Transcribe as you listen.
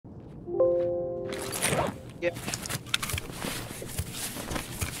Yeah.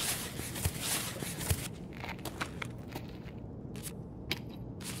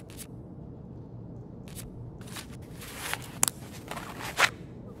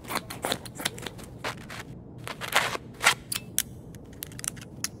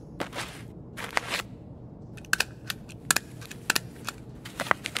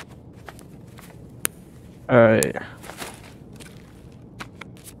 Alright.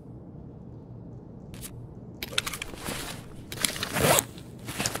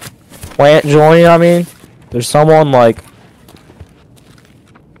 Plant join, I mean? There's someone like...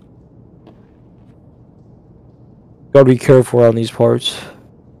 Gotta be careful on these parts.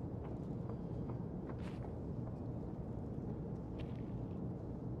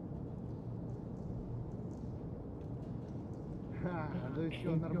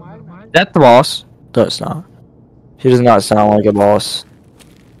 Is that the boss? No, it's not. He does not sound like a boss.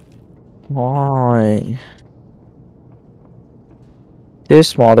 Why?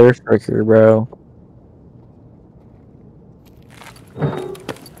 This motherfucker, bro.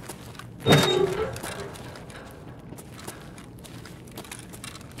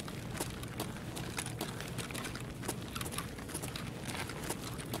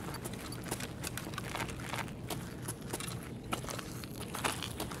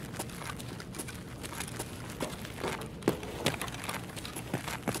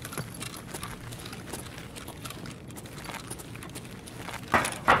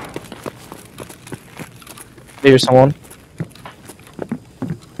 There's someone.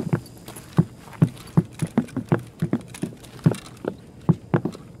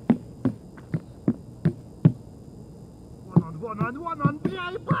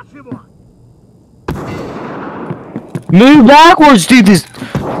 Move backwards, dude. This.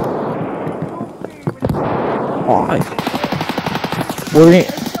 Why? We're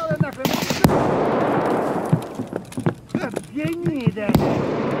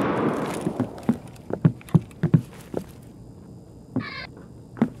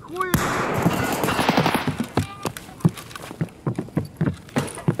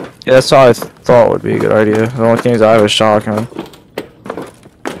Yeah, that's all I thought would be a good idea. The only thing is I have a shotgun.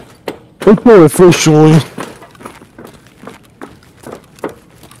 Okay, officially.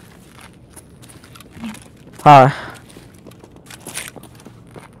 Hi.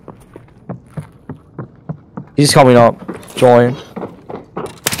 He's coming up. Join.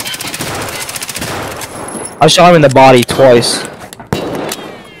 I shot him in the body twice.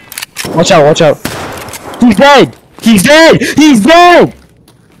 Watch out, watch out. He's dead! He's dead! He's dead!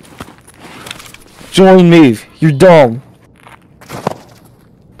 Join, move. You're dumb.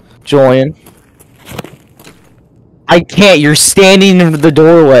 Join. I can't. You're standing in the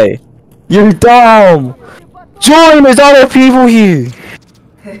doorway. You're dumb. Join. There's other people here.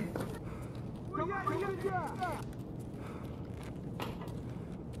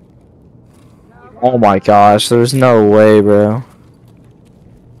 Oh my gosh. There's no way, bro.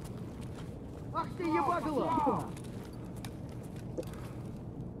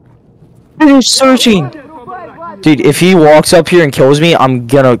 They're searching. Dude, if he walks up here and kills me, I'm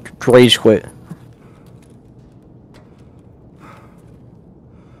gonna rage quit.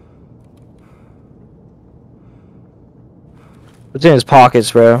 What's in his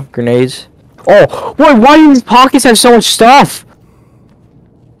pockets, bro? Grenades? Oh, wait, why do his pockets have so much stuff?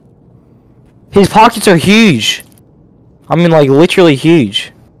 His pockets are huge. I mean, like, literally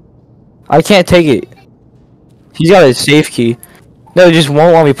huge. I can't take it. He's got a safe key. No, it just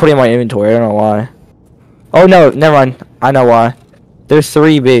won't let me put it in my inventory. I don't know why. Oh, no, never mind. I know why. There's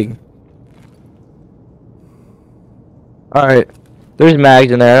 3 big. Alright. There's mags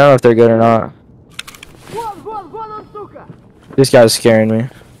in there. I don't know if they're good or not. This guy's scaring me.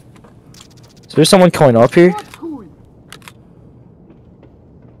 Is there someone coming up here?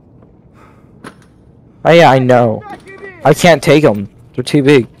 Oh yeah, I know. I can't take them. They're too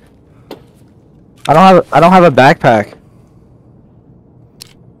big. I don't have a backpack.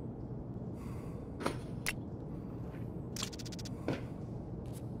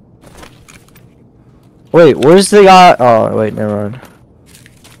 Wait, where's the guy? Oh, wait, never mind.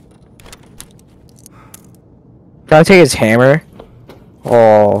 Can I take his hammer?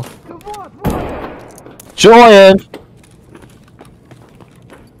 Oh. Join!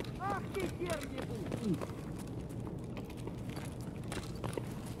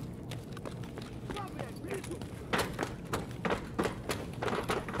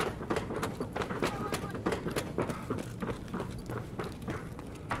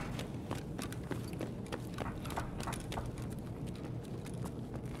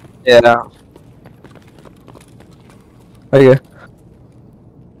 Yeah. Okay.